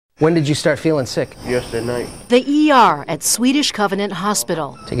When did you start feeling sick? Yesterday night. The ER at Swedish Covenant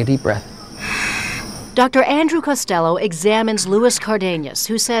Hospital. Take a deep breath. Dr. Andrew Costello examines Louis Cardenas,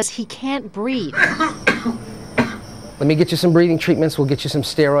 who says he can't breathe. Let me get you some breathing treatments. We'll get you some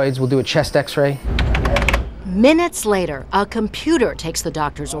steroids. We'll do a chest x-ray. Minutes later, a computer takes the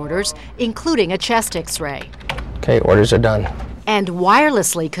doctor's orders, including a chest x-ray. Okay, orders are done. And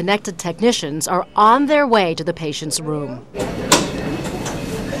wirelessly connected technicians are on their way to the patient's room.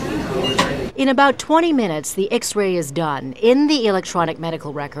 In about 20 minutes, the x-ray is done in the electronic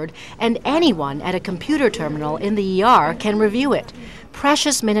medical record, and anyone at a computer terminal in the ER can review it.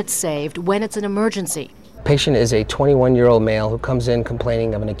 Precious minutes saved when it's an emergency. Patient is a 21-year-old male who comes in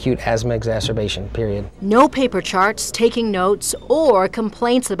complaining of an acute asthma exacerbation, period. No paper charts, taking notes, or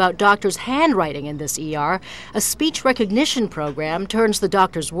complaints about doctors' handwriting in this ER. A speech recognition program turns the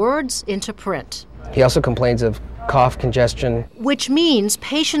doctor's words into print. He also complains of cough, congestion. Which means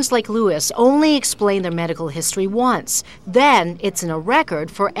patients like Louis only explain their medical history once. Then it's in a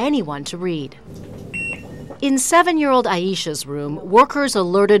record for anyone to read. In 7-year-old Aisha's room, workers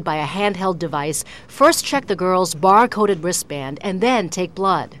alerted by a handheld device first check the girl's bar-coded wristband and then take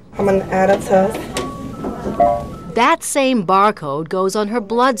blood. I'm going to add a test. That same barcode goes on her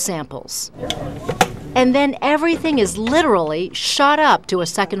blood samples. And then everything is literally shot up to a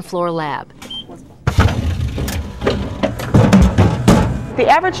second-floor lab. The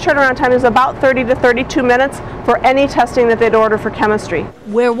average turnaround time is about 30 to 32 minutes for any testing that they'd order for chemistry.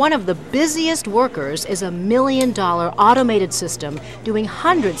 Where one of the busiest workers is $1 million automated system doing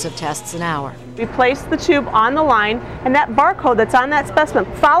hundreds of tests an hour. We place the tube on the line, and that barcode that's on that specimen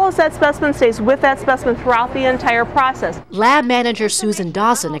follows that specimen, stays with that specimen throughout the entire process. Lab manager Susan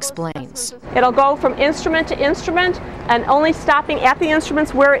Dawson explains. It'll go from instrument to instrument and only stopping at the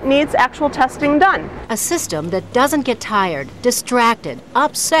instruments where it needs actual testing done. A system that doesn't get tired, distracted,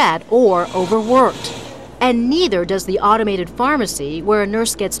 upset, or overworked. And neither does the automated pharmacy where a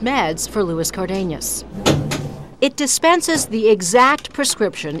nurse gets meds for Louis Cardenas. It dispenses the exact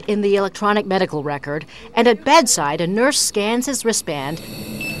prescription in the electronic medical record, and at bedside, a nurse scans his wristband. Is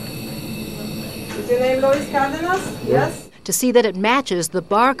your name Louis Cardenas? Yes. To see that it matches the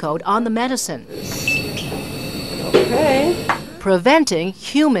barcode on the medicine. Okay. Preventing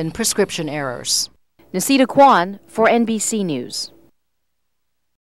human prescription errors. Nasita Kwan for NBC News.